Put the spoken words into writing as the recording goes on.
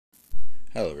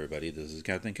Hello, everybody. This is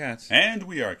Captain Katz. And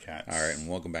we are cats. All right, and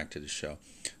welcome back to the show.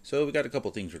 So, we got a couple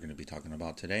things we're going to be talking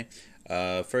about today.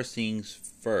 First things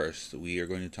first, we are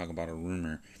going to talk about a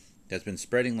rumor that's been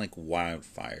spreading like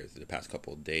wildfire the past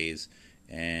couple of days,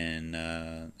 and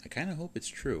I kind of hope it's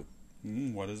true.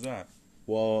 What is that?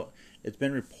 Well, it's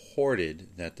been reported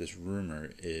that this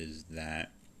rumor is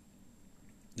that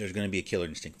there's going to be a Killer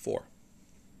Instinct 4.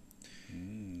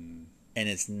 And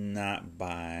it's not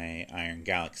by Iron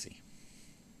Galaxy.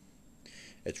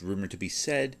 It's rumored to be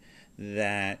said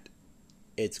that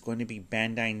it's going to be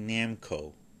Bandai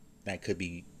Namco that could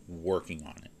be working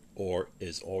on it, or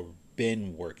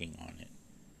been working on it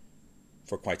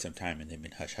for quite some time, and they've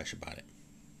been hush-hush about it.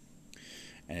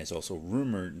 And it's also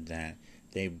rumored that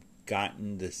they've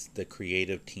gotten the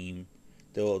creative team,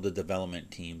 the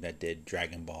development team that did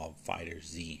Dragon Ball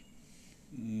FighterZ.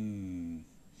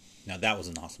 Now, that was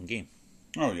an awesome game.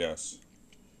 Oh, yes.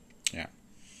 Yeah.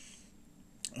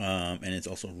 And it's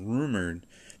also rumored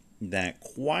that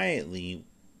quietly,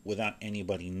 without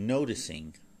anybody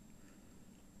noticing,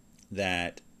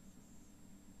 that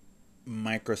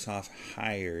Microsoft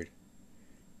hired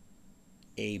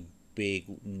a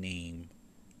big name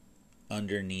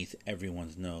underneath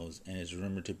everyone's nose, and is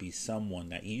rumored to be someone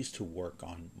that used to work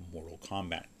on Mortal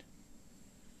Kombat.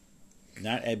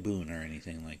 Not Ed Boon or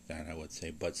anything like that, I would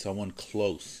say, but someone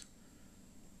close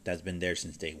that's been there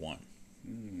since day one.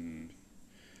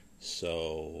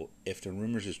 So, if the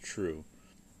rumors is true,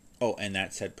 and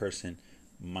that said person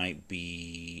might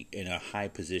be in a high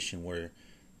position where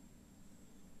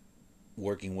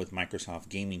working with Microsoft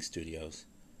Gaming Studios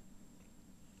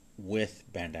with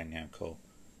Bandai Namco,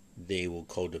 they will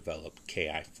co-develop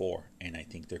KI4, and I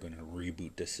think they're going to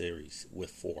reboot the series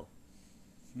with 4.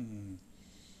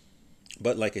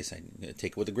 But like I said,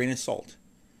 take it with a grain of salt.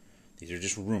 These are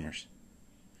just rumors.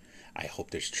 I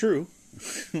hope there's true,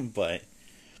 but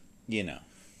you know.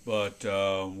 But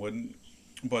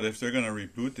if they're going to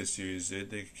reboot the series,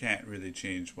 they can't really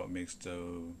change what makes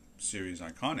the series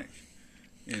iconic.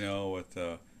 You know, with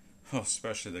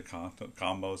especially the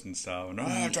combos and stuff.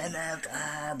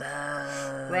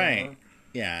 Right.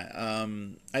 Yeah.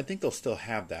 I think they'll still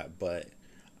have that, but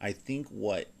I think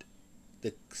what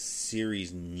the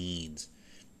series needs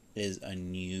is a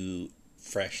new,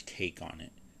 fresh take on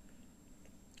it.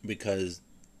 Because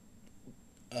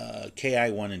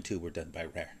KI 1 and 2 were done by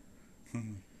Rare.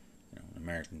 An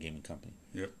American gaming company.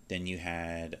 Yep. Then you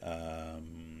had...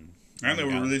 and they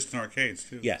were released in arcades,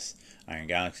 too. Yes. Iron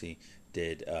Galaxy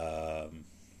did the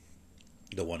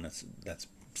one that's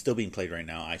still being played right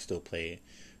now. I still play it.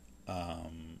 I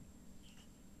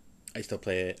still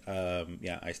play it.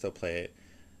 I still play it.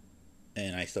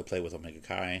 And I still play with Omega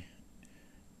Kai.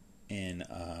 And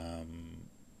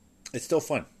it's still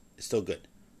fun. It's still good.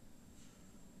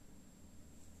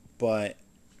 But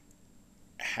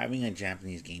having a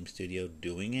Japanese game studio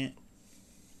doing it,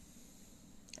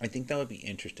 I think that would be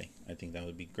interesting. I think that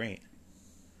would be great.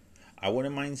 I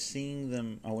wouldn't mind seeing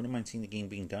the game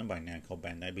being done by Namco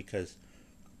Bandai, because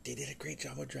they did a great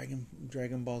job with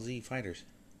Dragon Ball Z Fighters.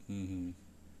 Mm-hmm.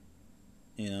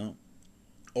 You know,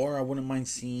 or I wouldn't mind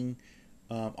seeing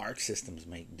Arc Systems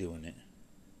doing it.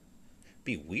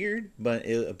 Be weird, but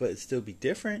it'd still be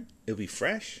different. It'll be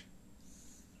fresh.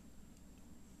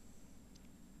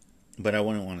 But I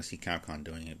wouldn't want to see Capcom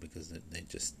doing it, because they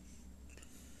just...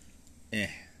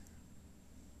 Yeah,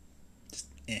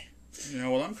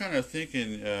 well, I'm kind of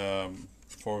thinking,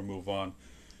 before we move on,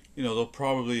 they'll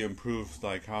probably improve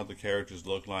like how the characters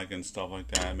look like and stuff like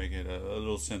that, make it a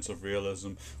little sense of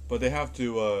realism. But they have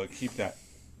to keep that,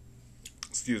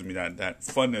 that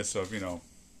funness of,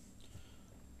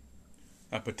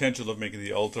 that potential of making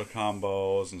the ultra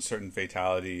combos and certain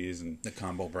fatalities and the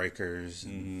combo breakers.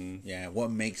 Yeah,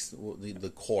 what makes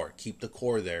the core? Keep the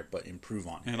core there, but improve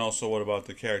on it. And also, what about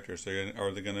the characters?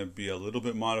 Are they going to be a little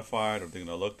bit modified? Are they going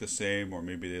to look the same, or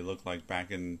maybe they look like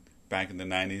back in the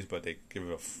 90s, but they give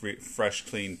it a fresh,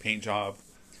 clean paint job?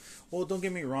 Well, don't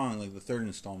get me wrong. Like the third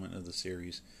installment of the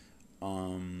series,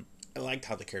 I liked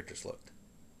how the characters looked.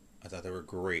 I thought they were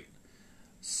great.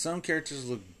 Some characters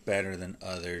look better than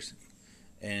others.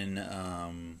 And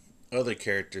other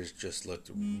characters just looked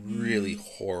really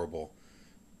horrible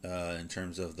in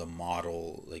terms of the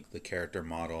model, like the character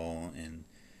model and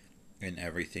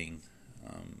everything.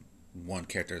 One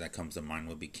character that comes to mind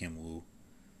would be Kim Woo.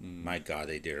 My God,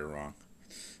 they did it wrong.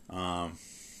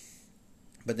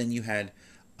 But then you had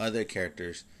other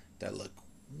characters that look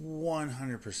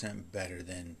 100% better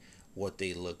than what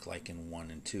they look like in 1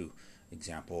 and 2.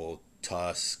 Example,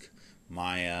 Tusk,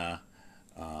 Maya,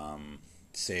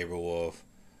 Saberwolf,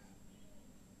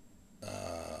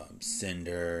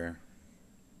 Cinder,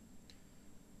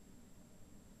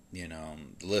 You know,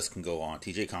 the list can go on.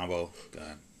 TJ Combo,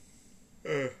 God.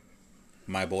 Uh,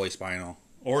 My Boy Spinal.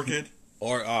 Orchid.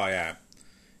 Or, oh yeah,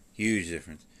 huge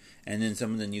difference. And then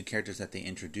some of the new characters that they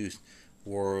introduced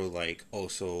were like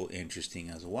also interesting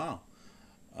as well.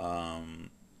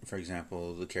 For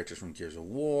example, the characters from Gears of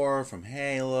War, from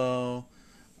Halo,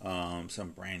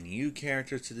 some brand new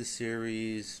characters to the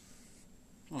series.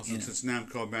 Well, since it's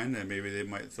Namco Bandai, maybe they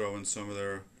might throw in some of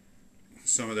their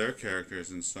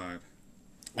characters inside.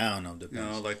 I don't know. Depends.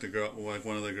 You know, like the girl, like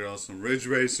one of the girls from Ridge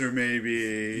Racer,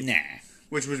 maybe. Nah.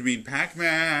 Which would mean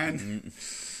Pac-Man.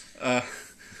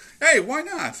 Hey, why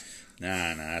not?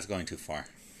 Nah, that's going too far.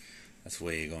 That's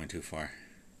way going too far.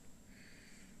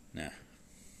 Nah.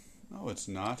 No, it's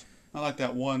not. Not like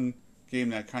that one game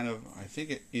that kind of, I think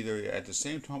it either at the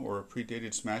same time or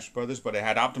predated Smash Brothers, but it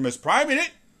had Optimus Prime in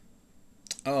it.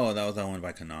 Oh, that was that one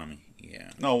by Konami.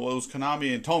 Yeah. No, it was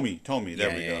Konami and Tomy. There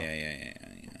we go. Yeah.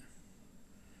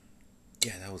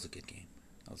 Yeah, that was a good game.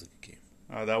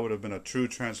 That would have been a true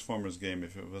Transformers game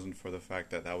if it wasn't for the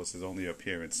fact that was his only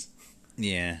appearance.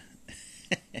 Yeah.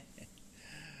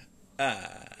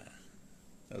 That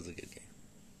was a good game.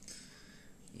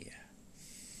 Yeah.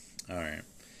 All right.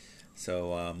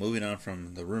 So, moving on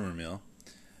from the rumor mill,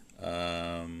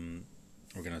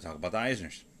 we're going to talk about the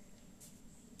Eisners.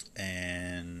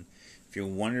 And if you're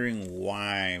wondering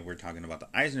why we're talking about the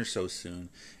Eisner so soon,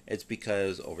 it's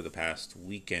because over this past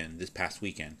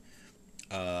weekend,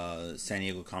 San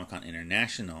Diego Comic-Con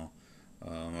International,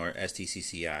 or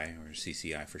SDCCI, or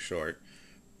CCI for short,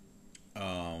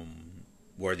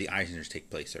 where the Eisners take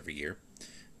place every year,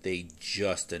 they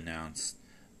just announced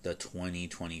the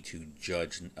 2022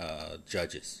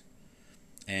 judges.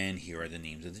 And here are the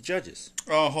names of the judges.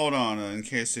 Oh, hold on. In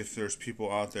case if there's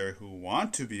people out there who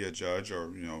want to be a judge, or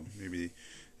maybe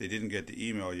they didn't get the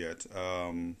email yet.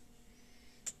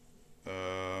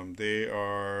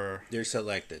 They're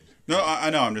selected. No, I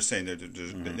know. I'm just saying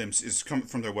it's come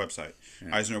from their website.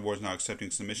 Yeah. Eisner Awards now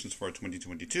accepting submissions for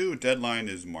 2022. Deadline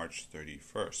is March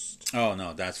 31st. Oh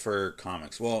no, that's for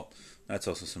comics. Well, that's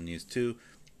also some news too.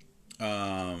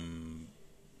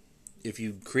 If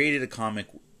you created a comic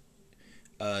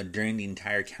during the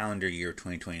entire calendar year of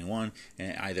 2021, and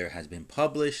it either has been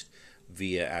published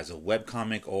via as a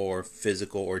webcomic or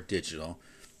physical or digital,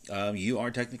 you are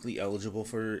technically eligible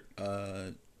for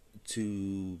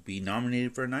to be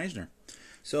nominated for an Eisner.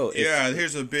 So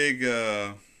here's a big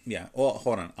yeah. Well,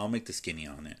 hold on, I'll make the skinny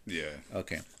on it. Yeah.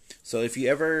 Okay. So if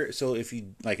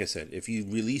you like I said, if you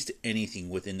released anything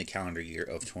within the calendar year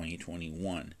of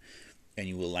 2021, and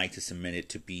you would like to submit it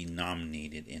to be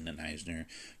nominated in an Eisner,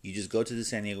 you just go to the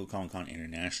San Diego Comic-Con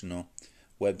International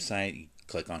website, you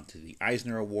click onto the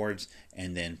Eisner Awards,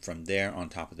 and then from there on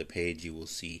top of the page you will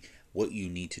see what you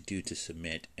need to do to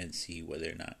submit and see whether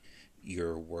or not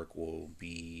your work will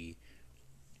be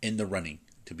in the running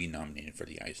to be nominated for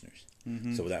the Eisners.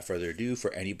 Mm-hmm. So without further ado,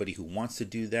 for anybody who wants to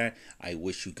do that, I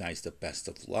wish you guys the best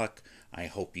of luck. I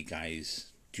hope you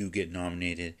guys do get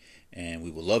nominated, and we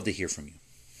would love to hear from you.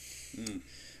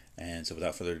 And so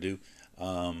without further ado,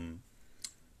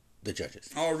 the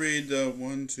judges. I'll read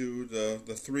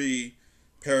the three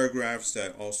paragraphs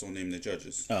that also name the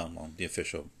judges. Oh, well, the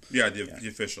official. Yeah, the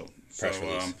official. Press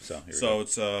release. So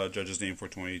it's judges' name for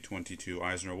 2022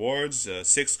 Eisner Awards.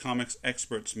 6 comics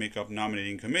experts make up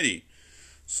nominating committee.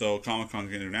 So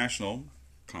Comic-Con International,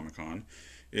 Comic-Con,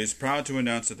 is proud to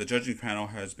announce that the judging panel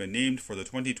has been named for the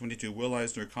 2022 Will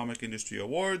Eisner Comic Industry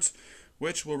Awards,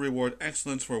 which will reward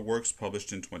excellence for works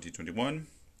published in 2021.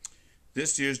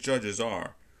 This year's judges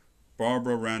are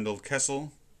Barbara Randall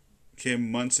Kessel,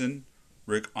 Kim Munson,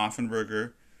 Rick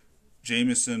Offenberger,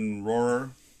 Jameson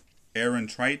Rohrer, Aaron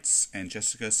Treitz, and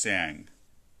Jessica Sang.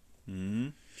 Mm-hmm.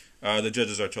 The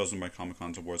judges are chosen by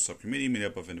Comic-Con's awards subcommittee, made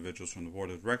up of individuals from the board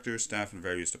of directors, staff, and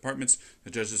various departments.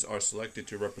 The judges are selected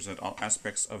to represent all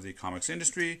aspects of the comics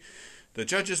industry. The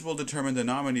judges will determine the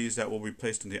nominees that will be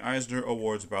placed in the Eisner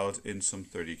Awards ballot in some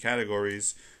 30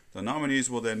 categories. The nominees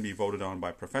will then be voted on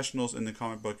by professionals in the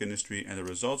comic book industry, and the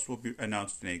results will be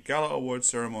announced in a gala awards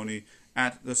ceremony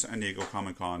at the San Diego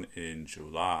Comic-Con in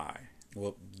July.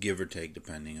 Well, give or take,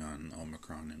 depending on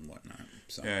Omicron and whatnot.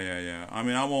 So. Yeah. I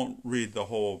mean, I won't read the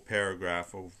whole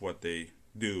paragraph of what they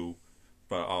do,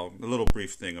 but a little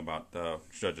brief thing about the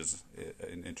judges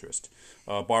in interest.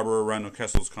 Barbara Randall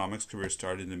Kessel's comics career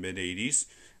started in the mid-'80s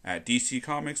at DC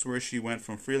Comics, where she went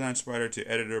from freelance writer to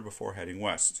editor before heading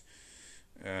west.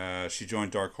 She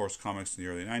joined Dark Horse Comics in the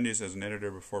early 90s as an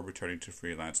editor before returning to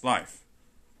freelance life.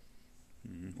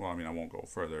 Mm-hmm. Well, I mean, I won't go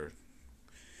further.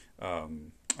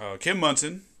 Kim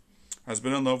Munson has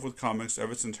been in love with comics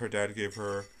ever since her dad gave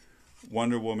her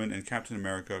Wonder Woman, and Captain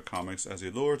America comics as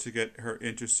a lure to get her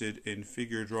interested in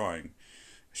figure drawing.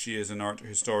 She is an art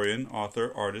historian,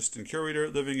 author, artist, and curator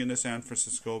living in the San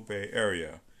Francisco Bay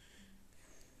Area.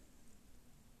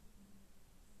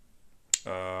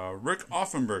 Rick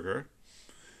Offenberger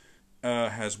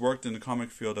has worked in the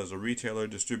comic field as a retailer,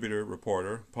 distributor,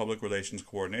 reporter, public relations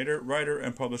coordinator, writer,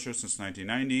 and publisher since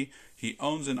 1990. He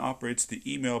owns and operates the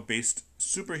email-based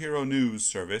Superhero News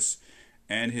service,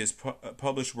 and his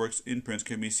published works in print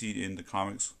can be seen in the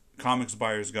Comics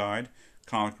Buyer's Guide,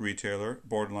 Comic Retailer,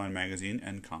 Borderline Magazine,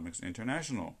 and Comics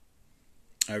International.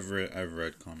 I've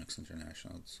read Comics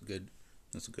International. It's good.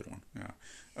 That's a good one. Yeah.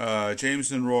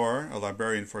 James Rohr, a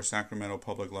librarian for Sacramento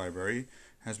Public Library,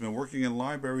 has been working in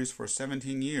libraries for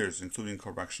 17 years, including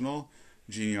correctional,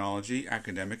 genealogy,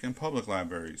 academic, and public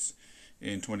libraries.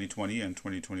 In 2020 and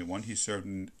 2021, he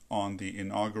served on the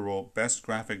inaugural Best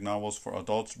Graphic Novels for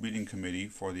Adults Reading Committee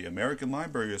for the American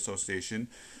Library Association,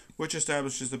 which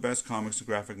establishes the best comics and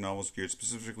graphic novels geared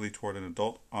specifically toward an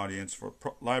adult audience for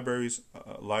libraries,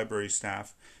 library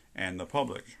staff, and the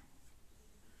public.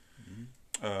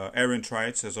 Aaron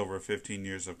Trites has over 15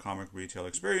 years of comic retail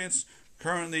experience,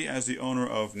 currently as the owner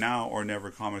of Now or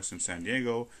Never Comics in San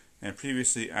Diego, and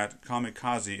previously at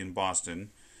Comikaze in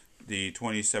Boston, the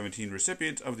 2017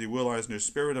 recipient of the Will Eisner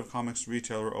Spirit of Comics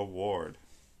Retailer Award.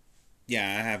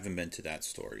 Yeah, I haven't been to that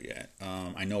store yet.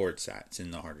 I know where it's at. It's in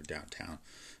the heart of downtown.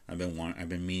 I've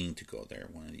been meaning to go there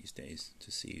one of these days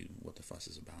to see what the fuss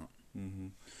is about. Mm-hmm.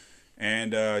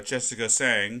 And Jessica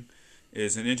Sang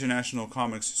is an international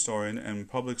comics historian and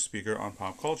public speaker on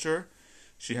pop culture.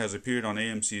 She has appeared on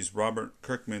AMC's Robert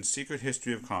Kirkman's Secret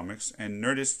History of Comics and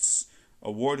Nerdist's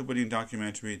award-winning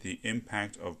documentary The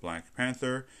Impact of Black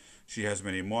Panther. She has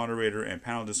been a moderator and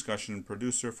panel discussion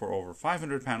producer for over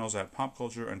 500 panels at pop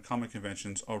culture and comic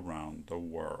conventions around the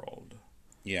world.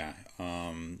 Yeah,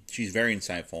 she's very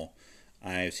insightful.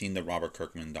 I've seen the Robert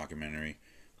Kirkman documentary.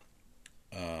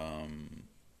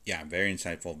 Yeah, very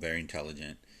insightful, very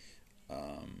intelligent.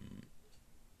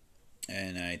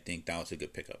 And I think that was a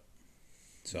good pickup.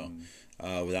 So,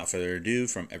 without further ado,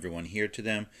 from everyone here to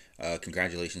them,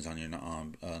 congratulations on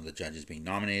the judges being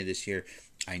nominated this year.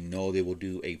 I know they will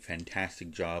do a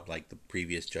fantastic job like the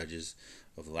previous judges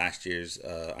of last year's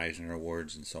Eisner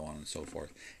Awards and so on and so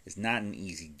forth. It's not an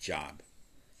easy job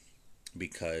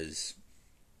because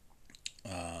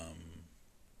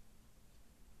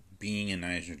being an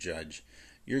Eisner judge,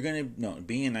 you're gonna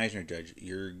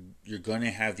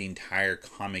have the entire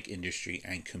comic industry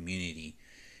and community,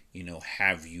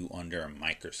 have you under a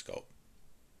microscope.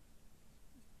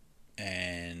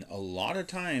 And a lot of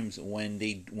times when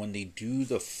they do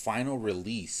the final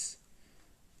release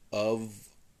of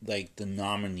like the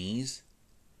nominees,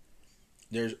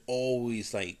 there's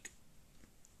always like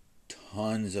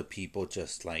tons of people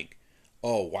just like,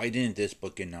 oh, why didn't this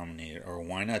book get nominated, or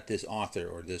why not this author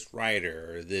or this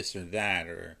writer or this or that,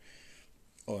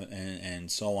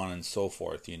 and so on and so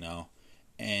forth,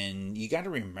 And you got to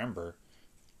remember,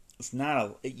 it's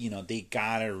not they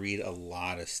gotta read a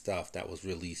lot of stuff that was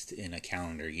released in a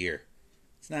calendar year.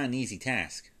 It's not an easy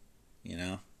task,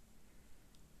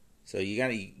 So you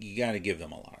gotta give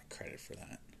them a lot of credit for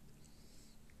that.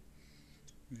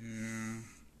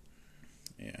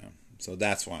 Yeah. So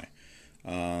that's why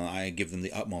I give them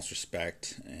the utmost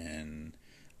respect, and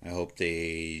I hope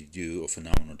they do a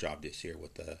phenomenal job this year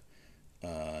with the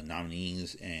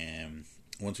nominees. And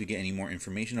once we get any more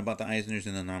information about the Eisners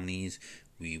and the nominees,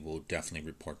 we will definitely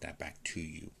report that back to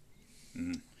you.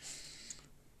 Mm-hmm.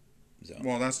 So.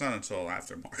 Well, that's not until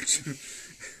after March.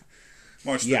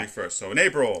 March 31st. So in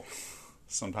April.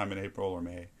 Sometime in April or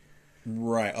May.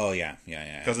 Right. Oh, yeah.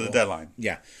 Because of the deadline.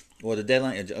 Yeah. Well, the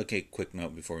deadline... Okay, quick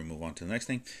note before we move on to the next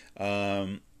thing.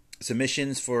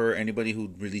 Submissions for anybody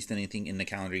who released anything in the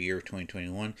calendar year of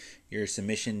 2021. Your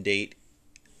submission date,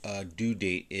 due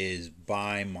date, is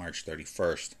by March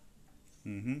 31st.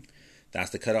 Mm-hmm. That's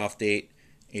the cutoff date.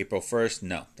 April 1st,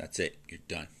 no, that's it. You're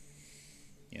done.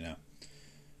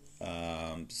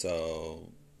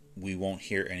 So we won't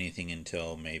hear anything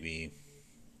until maybe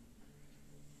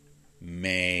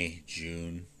May,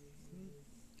 June.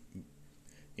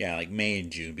 Yeah, like May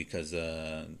and June, because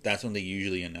that's when they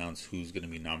usually announce who's going to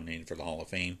be nominated for the Hall of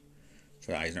Fame,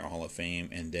 for the Eisner Hall of Fame,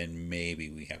 and then maybe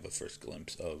we have a first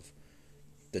glimpse of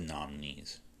the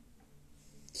nominees.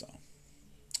 So,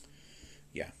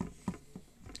 yeah.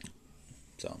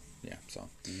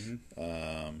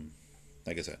 Mm-hmm.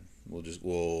 Like I said,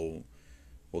 we'll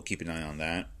keep an eye on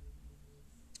that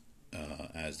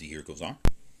as the year goes on.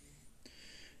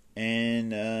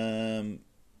 And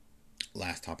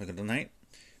last topic of the night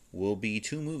will be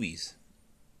two movies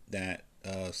that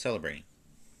celebrating.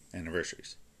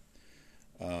 anniversaries.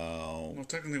 Well,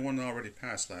 technically, one already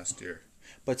passed last year.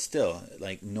 But still,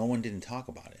 like, no one didn't talk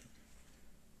about it.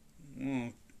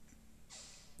 Well,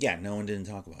 Yeah, no one didn't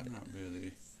talk about it. not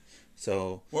really.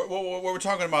 So, What we're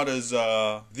talking about is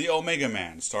The Omega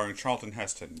Man, starring Charlton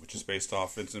Heston, which is based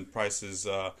off Vincent Price's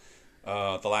The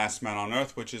Last Man on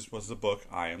Earth, was the book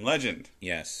I Am Legend.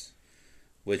 yes.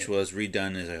 Which was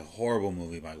redone as a horrible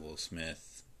movie by Will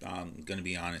Smith. I'm going to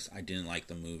be honest, I didn't like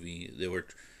the movie.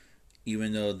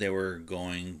 Even though they were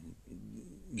going,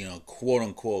 quote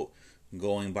unquote,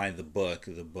 going by the book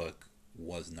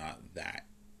was not that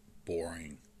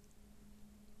boring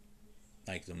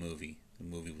like the movie. The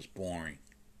movie was boring.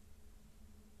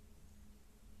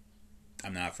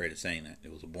 I'm not afraid of saying that.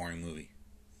 It was a boring movie.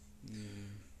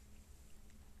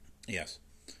 Yes.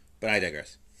 But I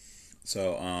digress.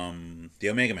 So, The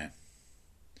Omega Man.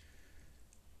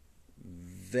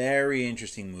 Very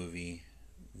interesting movie.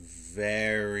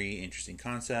 Very interesting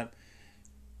concept.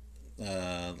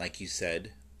 Like you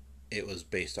said, it was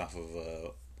based off of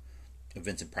a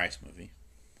Vincent Price movie.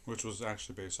 Which was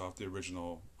actually based off the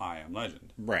original I Am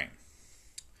Legend. Right.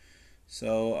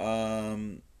 So,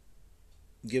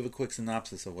 give a quick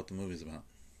synopsis of what the movie's about.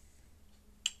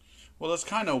 Well, it's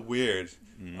kind of weird,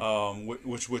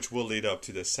 which will lead up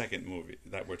to the second movie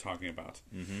that we're talking about.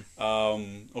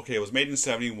 Okay, it was made in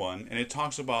 1971, and it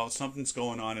talks about something's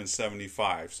going on in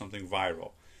 1975, something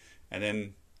viral. And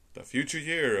then the future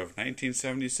year of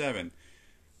 1977,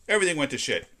 everything went to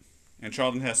shit. And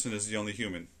Charlton Heston is the only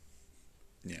human.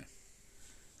 Yeah.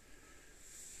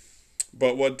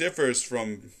 But what differs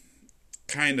from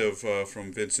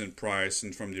from Vincent Price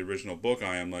and from the original book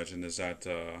I Am Legend is that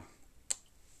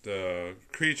the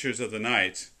creatures of the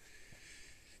night,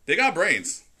 they got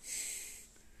brains.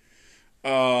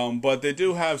 But they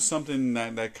do have something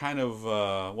that kind of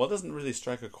it doesn't really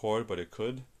strike a chord, but it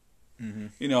could.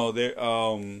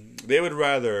 They would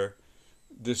rather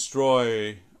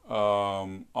destroy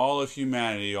all of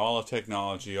humanity, all of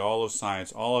technology, all of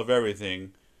science, all of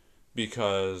everything,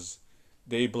 because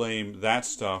they blame that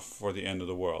stuff for the end of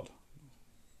the world,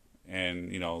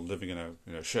 and living in a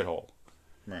shithole.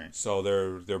 Right. So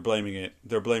they're blaming it.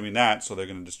 They're blaming that, so they're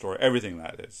going to destroy everything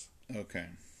that is. Okay.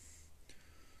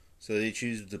 So they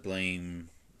choose to blame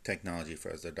technology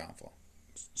for as their downfall.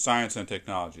 Science and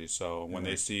technology. So when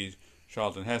they see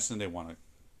Charlton Heston, they want to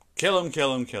kill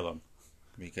him.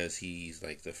 Because he's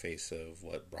like the face of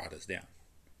what brought us down.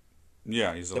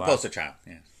 Yeah, he's the poster child.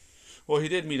 Yeah. Well, he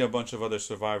did meet a bunch of other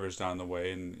survivors down the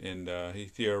way, and he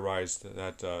theorized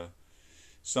that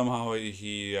somehow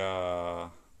he got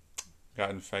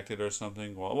infected or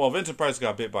something. Well, Vincent Price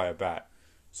got bit by a bat,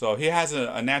 so he has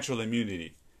a natural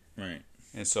immunity. Right.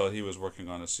 And so he was working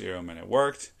on a serum, and it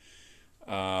worked.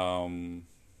 But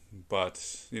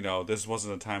this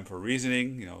wasn't a time for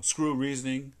reasoning. Screw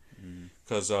reasoning.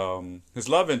 Because his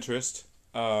love interest,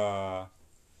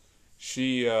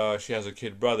 she has a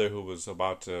kid brother who was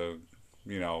about to,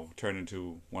 turn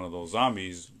into one of those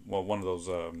zombies. Well, one of those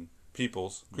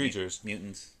creatures,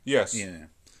 mutants. Yes. Yeah.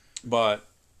 But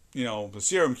the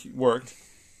serum worked.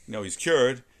 He's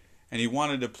cured, and he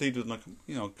wanted to plead with them,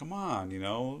 come on, we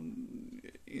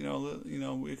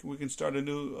can start a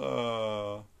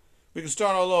new, we can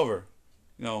start all over,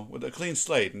 with a clean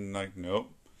slate. And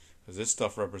nope. Because this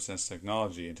stuff represents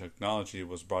technology, and technology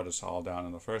was brought us all down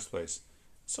in the first place.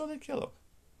 So they kill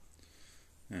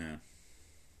him.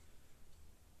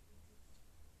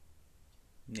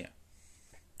 Yeah.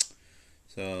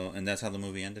 So, and that's how the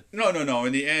movie ended? No.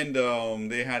 In the end,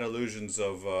 they had illusions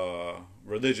of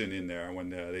religion in there when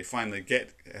they finally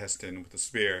get Heston with a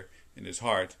spear in his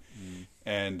heart.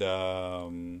 And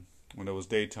when it was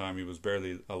daytime, he was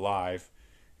barely alive.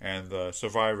 And the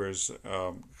survivors,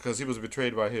 because he was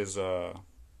betrayed by his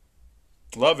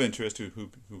love interest who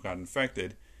got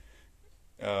infected,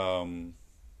 was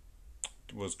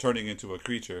turning into a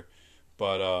creature.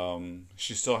 But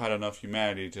she still had enough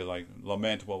humanity to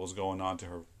lament what was going on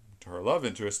to her love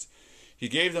interest. He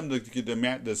gave them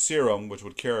the serum, which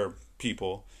would cure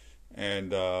people,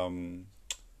 and then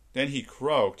he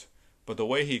croaked. But the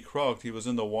way he croaked, he was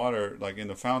in the water, like in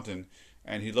the fountain,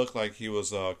 and he looked like he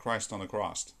was Christ on the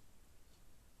cross.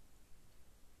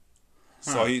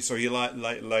 So he died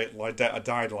like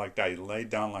that. He laid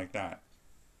down like that.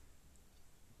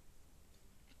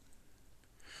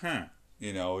 Huh.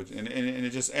 And it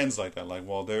just ends like that.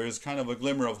 There is kind of a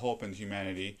glimmer of hope in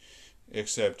humanity,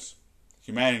 except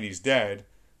humanity's dead.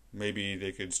 Maybe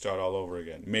they could start all over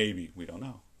again. Maybe. We don't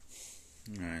know.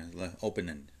 All right.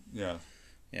 Open-ended. Yeah.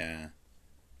 Yeah.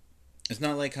 It's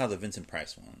not like how the Vincent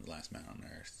Price one, The Last Man on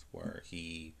Earth, where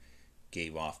he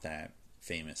gave off that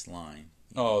famous line.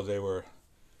 Oh, they were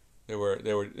They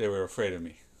were afraid of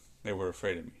me. They were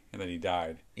afraid of me, and then he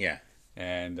died. Yeah.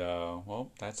 And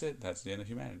well, that's it. That's the end of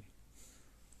humanity.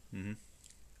 Mm-hmm.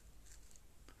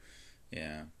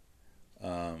 Yeah.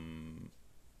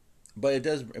 But it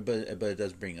does. But it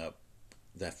does bring up,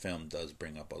 that film does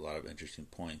bring up a lot of interesting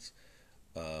points.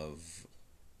 Of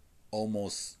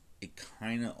almost, it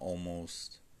kind of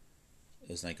almost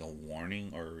is like a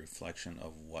warning or a reflection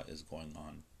of what is going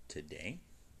on today.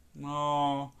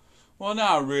 No, well,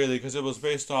 not really, because it was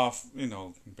based off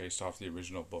the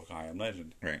original book, I Am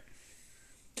Legend. Right.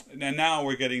 And now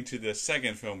we're getting to the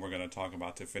second film we're going to talk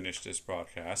about to finish this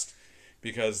broadcast,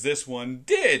 because this one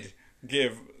did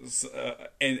give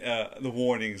the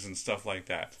warnings and stuff like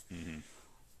that. Mm-hmm.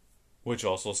 Which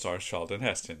also stars Charlton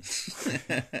Heston.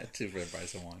 To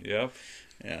Bryce one. Yep.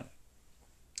 Yeah.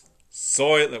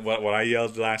 What I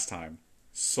yelled last time.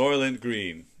 Soylent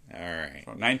Green. All right.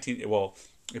 From it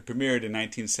premiered in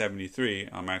 1973.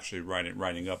 I'm actually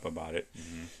writing up about it.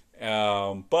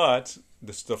 Mm-hmm. But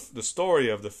the story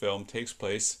of the film takes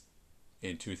place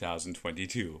in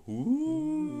 2022.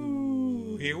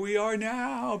 Ooh. Here we are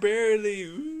now, barely.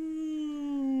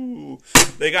 Ooh.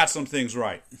 They got some things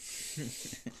right.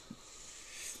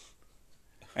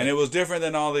 And it was different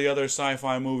than all the other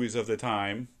sci-fi movies of the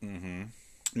time. Mm-hmm.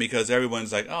 Because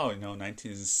everyone's like, oh,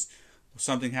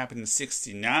 something happened in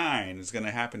 69. It's going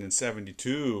to happen in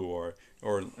 72,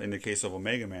 or in the case of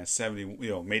Omega Man, 70.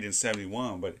 Made in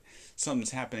 71, but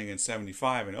something's happening in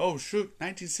 75, and oh shoot,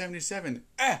 1977.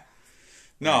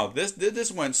 No,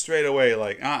 this went straight away.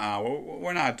 Like,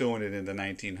 we're not doing it in the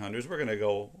 1900s. We're going to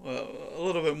go a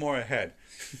little bit more ahead.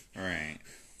 All right.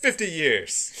 50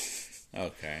 years.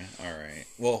 Okay, all right.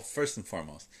 Well, first and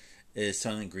foremost, is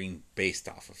Soylent Green based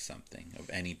off of something, of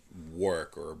any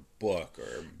work or book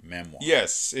or memoir?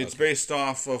 Yes, it's based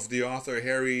off of the author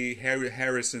Harry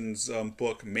Harrison's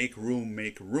book Make Room,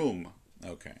 Make Room.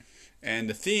 Okay. And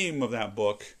the theme of that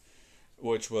book,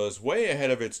 which was way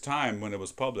ahead of its time when it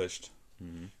was published,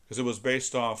 because it was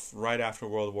based off right after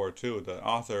World War II. The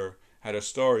author had a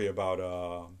story about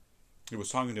he was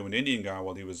talking to an Indian guy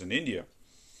while he was in India.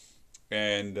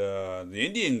 And the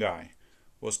Indian guy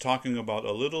was talking about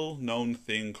a little known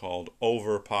thing called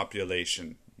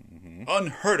overpopulation. Mm-hmm.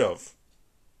 Unheard of.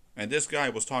 And this guy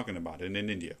was talking about it in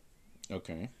India.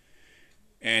 Okay.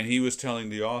 And he was telling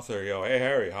the author, hey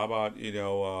Harry, how about,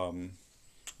 you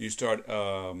start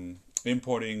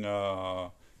importing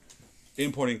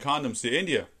condoms to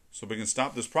India so we can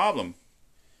stop this problem.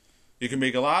 You can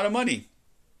make a lot of money.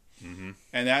 Mm-hmm.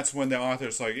 And that's when the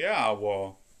author's like, yeah,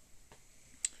 well,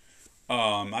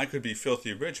 I could be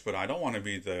filthy rich, but I don't want to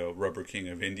be the rubber king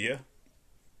of India.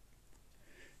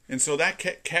 And so that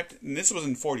kept, and this was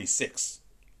in 46.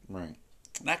 Right.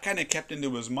 That kind of kept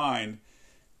into his mind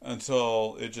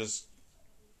until it just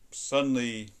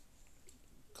suddenly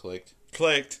clicked.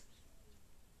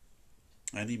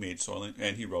 And he made Soylent,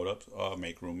 and he wrote up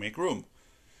Make Room, Make Room,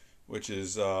 which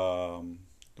is the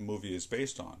movie is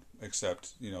based on,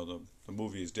 except, the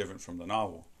movie is different from the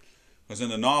novel. Because in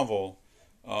the novel,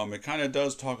 it kind of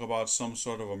does talk about some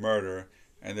sort of a murder,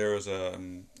 and there is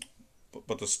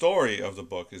but the story of the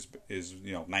book is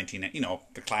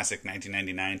the classic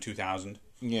 1999 2000.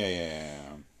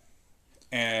 Yeah.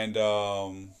 And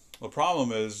the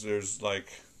problem is there's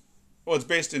it's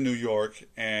based in New York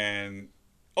and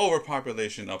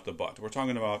overpopulation up the butt. We're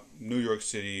talking about New York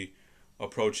City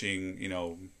approaching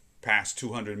past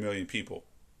 200 million people.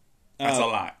 That's a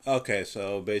lot. Okay,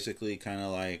 so basically, kind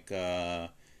of like.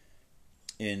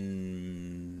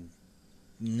 In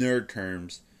nerd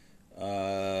terms,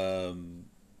 the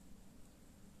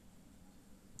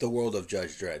world of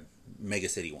Judge Dredd, Mega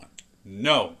City 1.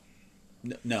 No,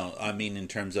 I mean in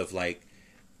terms of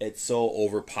it's so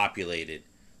overpopulated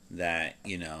that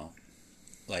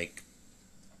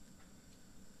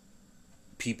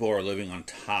people are living on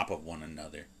top of one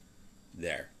another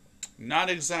there. Not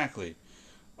exactly.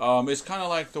 It's kind of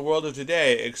like the world of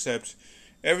today, except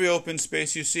every open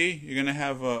space you see, you're going to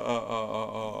have a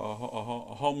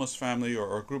homeless family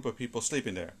or a group of people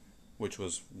sleeping there, which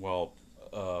was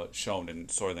shown in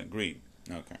Soylent Green.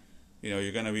 Okay.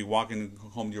 You're going to be walking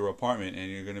home to your apartment and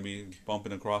you're going to be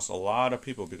bumping across a lot of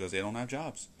people because they don't have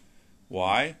jobs.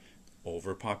 Why?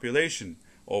 Overpopulation.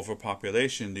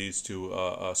 Overpopulation leads to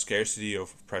a scarcity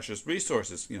of precious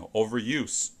resources,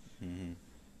 overuse. Mm-hmm.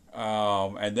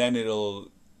 And then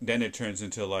it turns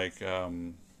into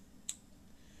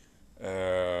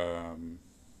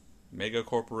mega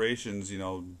corporations,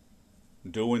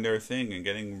 doing their thing and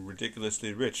getting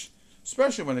ridiculously rich,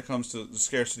 especially when it comes to the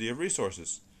scarcity of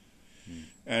resources.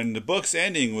 And the book's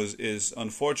ending is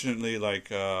unfortunately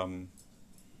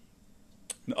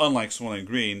unlike Soylent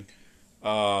Green,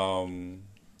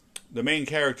 the main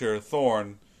character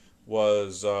Thorn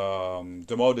was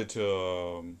demoted to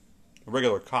a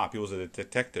regular cop. He was a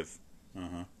detective.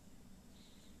 Uh-huh.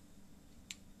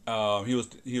 He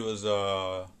was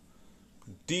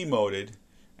demoted,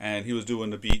 and he was doing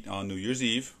the beat on New Year's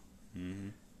Eve. Mm-hmm.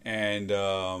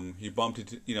 And he bumped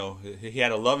into, he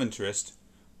had a love interest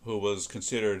who was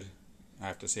considered, I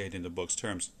have to say it in the book's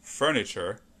terms,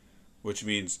 furniture, which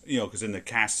means, because in the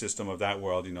caste system of that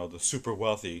world, the super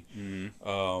wealthy,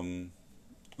 Mm-hmm.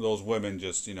 Those women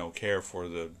just, care for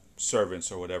the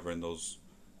servants or whatever in those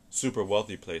super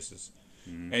wealthy places.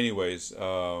 Mm-hmm. Anyways,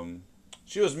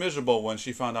 she was miserable when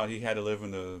she found out he had to live in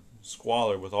the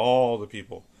squalor with all the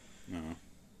people, Uh-huh.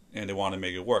 and they wanted to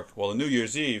make it work. Well, on New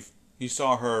Year's Eve, he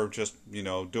saw her just,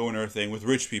 doing her thing with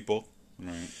rich people,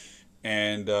 Right.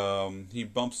 and he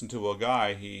bumps into a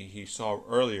guy he saw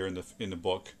earlier in the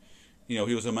book. He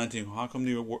was lamenting, how come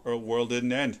the world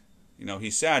didn't end?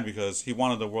 He's sad because he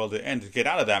wanted the world to end to get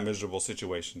out of that miserable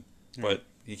situation, but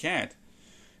he can't.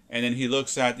 And then he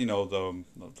looks at the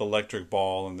electric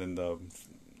ball and then the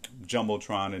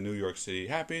jumbotron in New York City.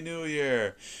 Happy New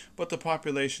Year! But the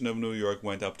population of New York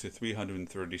went up to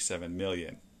 337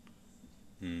 million.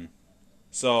 Hmm.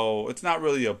 So it's not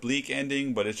really a bleak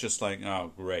ending, but it's just like,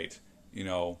 oh, great.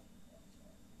 If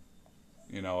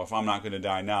I'm not going to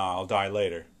die now, I'll die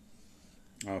later.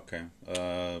 Okay.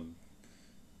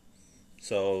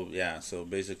 So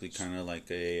basically kind of like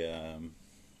a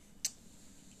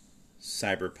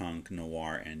cyberpunk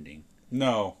noir ending.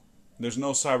 No, there's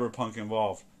no cyberpunk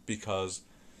involved because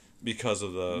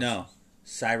of the... No.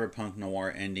 Cyberpunk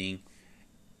noir ending.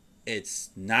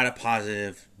 It's not a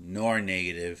positive nor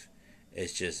negative.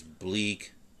 It's just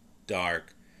bleak,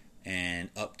 dark, and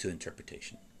up to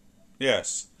interpretation.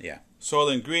 Yes. Yeah.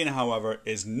 Soylent Green, however,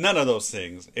 is none of those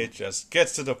things. It just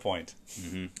gets to the point.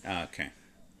 Mm-hmm. Okay.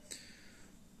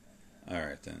 All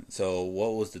right, then. So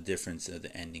what was the difference of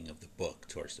the ending of the book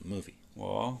towards the movie?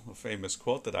 Well, a famous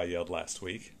quote that I yelled last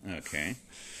week. Okay.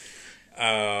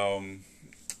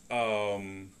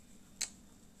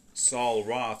 Saul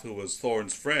Roth, who was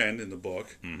Thorne's friend in the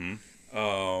book, Mm-hmm.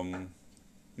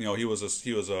 he was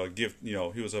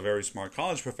a very smart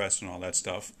college professor and all that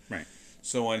stuff. Right.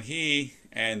 So when he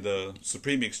and the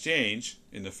Supreme Exchange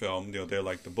in the film, they're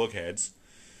like the bookheads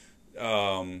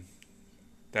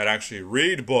that actually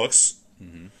read books.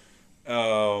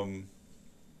 Mm-hmm.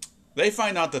 They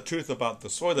find out the truth about the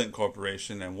Soylent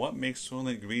Corporation and what makes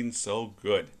Soylent Green so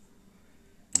good.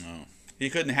 Oh. He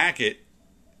couldn't hack it,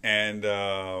 and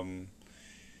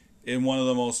in one of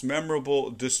the most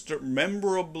memorably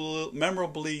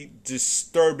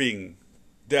disturbing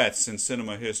deaths in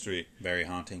cinema history. Very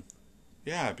haunting.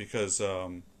 Yeah, because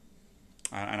I've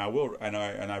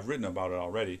written about it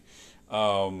already.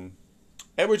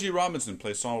 Edward G. Robinson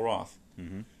plays Saul Roth.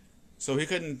 Mm-hmm. So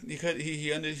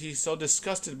he's so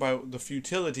disgusted by the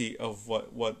futility of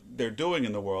what they're doing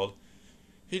in the world.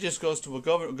 He just goes to a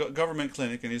government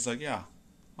clinic and he's like, yeah,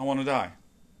 I want to die.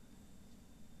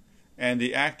 And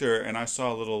the actor, and I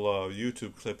saw a little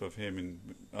YouTube clip of him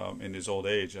in his old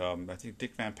age. I think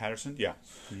Dick Van Patterson. Yeah,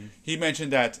 Mm-hmm. he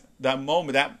mentioned that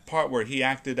moment, that part where he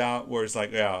acted out, where it's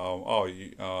like, yeah,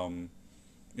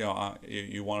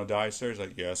 you want to die, sir? He's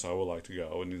like, yes, I would like to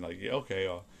go. And he's like, yeah, okay,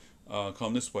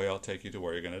 come this way. I'll take you to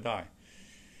where you're gonna die.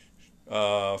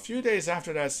 A few days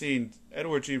after that scene,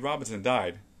 Edward G. Robinson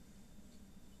died,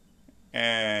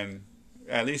 and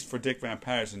at least for Dick Van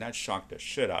Patterson, that shocked the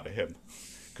shit out of him.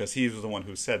 Because he was the one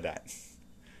who said that.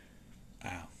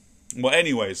 Wow. Well,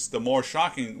 anyways, the more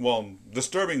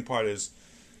disturbing part is,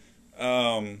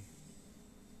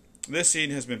 this scene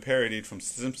has been parodied from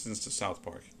Simpsons to South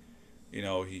Park.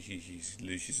 He's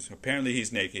apparently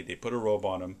he's naked. They put a robe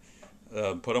on him,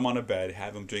 put him on a bed,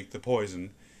 have him drink the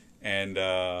poison, and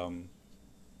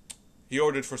he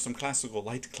ordered for some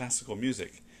light classical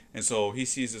music. And so he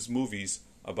sees his movies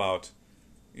about,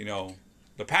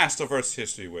 the past of Earth's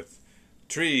history with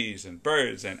trees and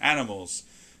birds and animals,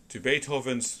 to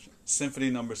Beethoven's Symphony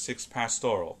No. 6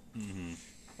 Pastoral.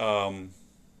 Mm-hmm.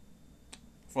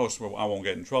 First, I won't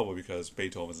get in trouble because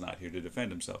Beethoven's not here to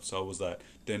defend himself. So it was that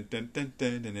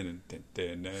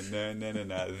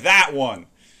that one.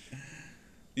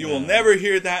 You will never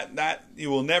hear that. You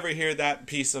will never hear that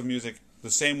piece of music the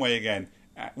same way again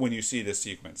when you see this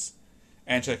sequence.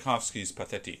 And Tchaikovsky's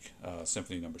Pathetique,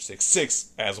 Symphony No.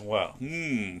 6 as well.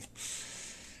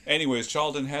 Anyways,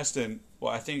 Charlton Heston,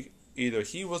 well, I think either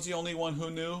he was the only one who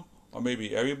knew, or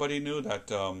maybe everybody knew that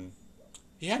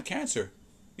he had cancer.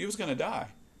 He was going to die.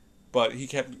 But he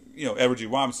kept, Edward G.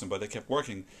 Robinson, but they kept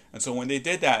working. And so when they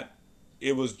did that,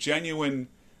 it was genuine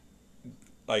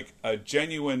like a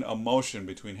genuine emotion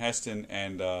between Heston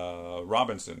and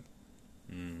Robinson.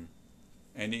 Mm.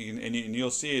 And you'll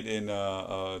see it in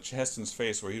Heston's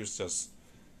face where he was just,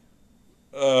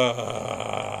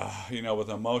 with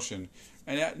emotion,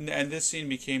 and this scene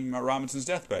became Robinson's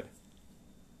deathbed,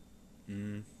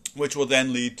 which will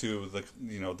then lead to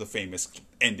the famous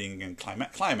ending and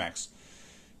climax.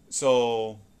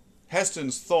 So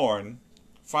Heston's Thorn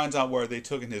finds out where they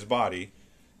took in his body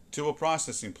to a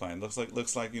processing plant. Looks like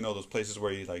those places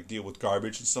where you like deal with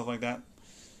garbage and stuff like that.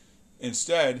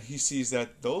 Instead, he sees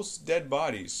that those dead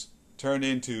bodies turned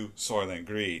into Soylent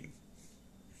Green.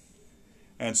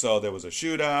 And so there was a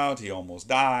shootout. He almost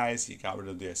dies. He got rid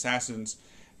of the assassins,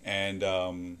 and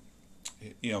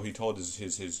he told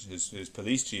his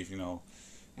police chief, you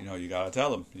gotta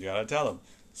tell him,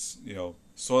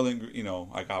 Soylent,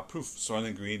 I got proof.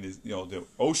 Soylent Green is, the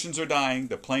oceans are dying,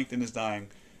 the plankton is dying.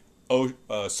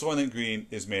 Soylent Green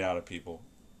is made out of people.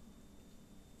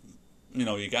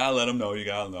 You gotta let him know,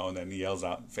 and then he yells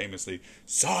out famously,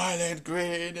 Soylent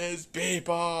Green is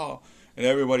people! And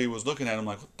everybody was looking at him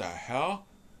like, what the hell?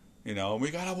 We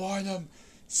gotta warn them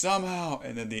somehow.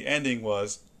 And then the ending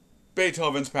was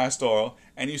Beethoven's Pastoral,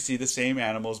 and you see the same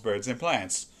animals, birds, and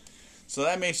plants. So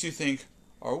that makes you think,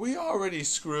 are we already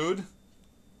screwed?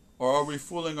 Or are we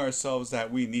fooling ourselves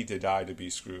that we need to die to be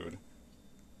screwed?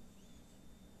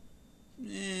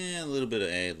 A little bit of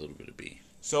A, a little bit of B.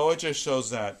 So it just shows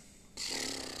that,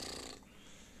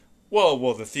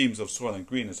 well, the themes of Soylent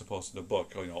Green as opposed to the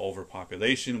book,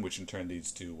 overpopulation, which in turn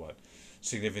leads to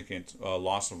significant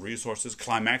loss of resources,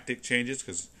 climactic changes,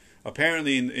 because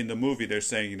apparently in the movie they're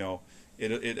saying,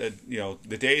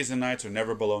 the days and nights are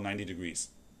never below 90 degrees.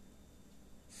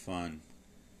 Fun.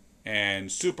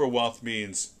 And super wealth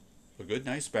means a good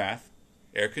nice bath,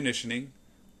 air conditioning,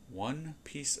 one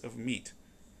piece of meat.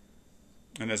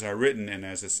 And as I've written, and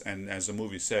as the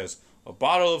movie says, a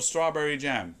bottle of strawberry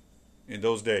jam in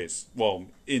those days. Well,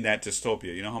 in that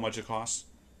dystopia, you know how much it costs?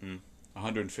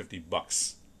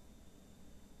 $150.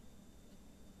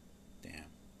 Damn.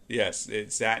 Yes,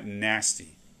 it's that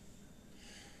nasty.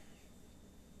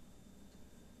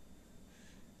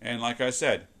 And like I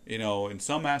said, in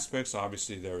some aspects,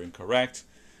 obviously they're incorrect,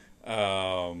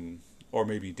 or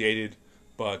maybe dated,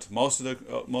 but most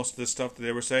of the stuff that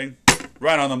they were saying,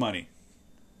 right on the money.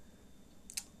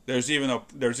 There's even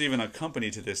a company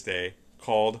to this day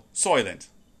called Soylent,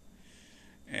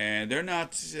 and they're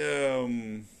not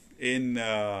in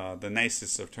the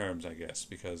nicest of terms, I guess,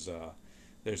 because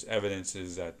there's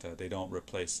evidences that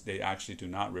they actually do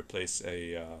not replace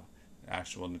a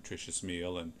actual nutritious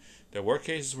meal, and there were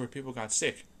cases where people got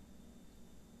sick.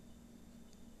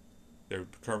 They're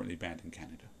currently banned in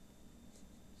Canada.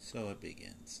 So it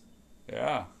begins.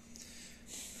 Yeah.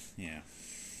 Yeah.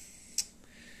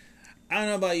 I don't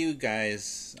know about you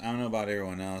guys. I don't know about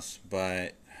everyone else,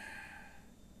 but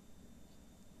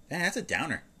man, that's a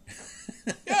downer.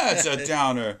 Yeah, it's a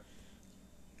downer.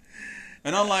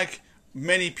 And unlike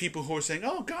many people who are saying,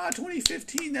 "Oh God,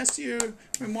 2015, that's the year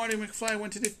when Marty McFly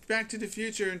went to Back to the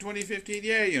Future in 2015."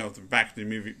 Yeah, Back to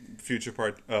the Future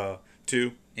Part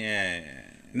 2. Yeah.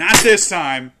 Not this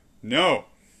time. No.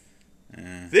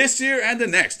 This year and the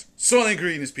next. Soylent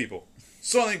Green is people.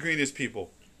 Soylent Green is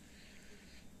people.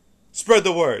 Spread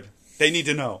the word. They need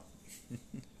to know.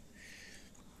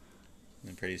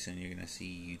 And pretty soon you're going to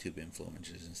see YouTube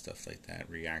influencers and stuff like that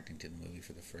reacting to the movie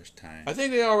for the first time. I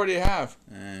think they already have.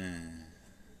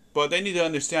 But they need to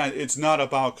understand it's not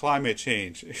about climate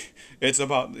change. It's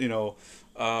about,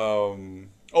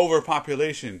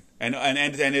 overpopulation and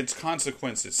its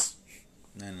consequences.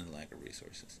 And the lack of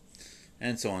resources.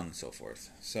 And so on and so forth.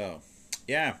 So,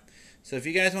 yeah. So if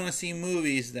you guys want to see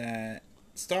movies that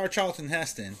star Charlton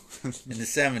Heston in the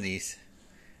 70s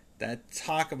that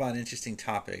talk about interesting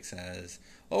topics as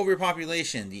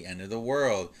overpopulation, the end of the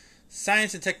world,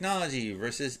 science and technology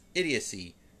versus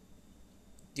idiocy,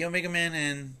 the Omega Man,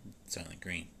 and Soylent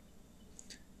Green.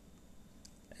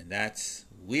 And that's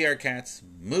We Are Cats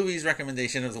Movies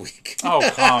Recommendation of the Week. Oh,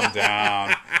 calm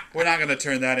down. We're not going to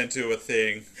turn that into a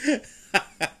thing.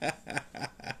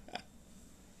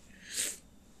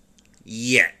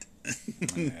 Yet.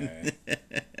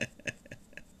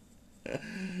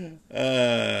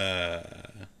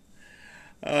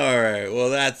 Alright, well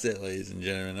that's it, ladies and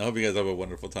gentlemen. I hope you guys have a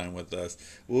wonderful time with us.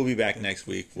 We'll be back next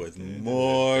week with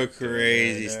more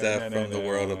crazy stuff from the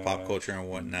world of pop culture and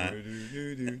whatnot.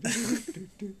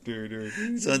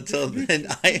 So until then,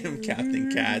 I am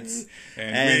Captain Katz.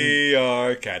 And we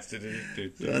are Cats. So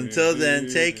until then,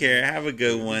 take care. Have a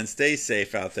good one. Stay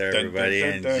safe out there, everybody.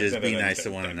 And just be nice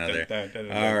to one another.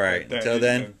 Alright, until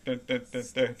then.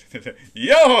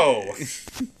 Yo!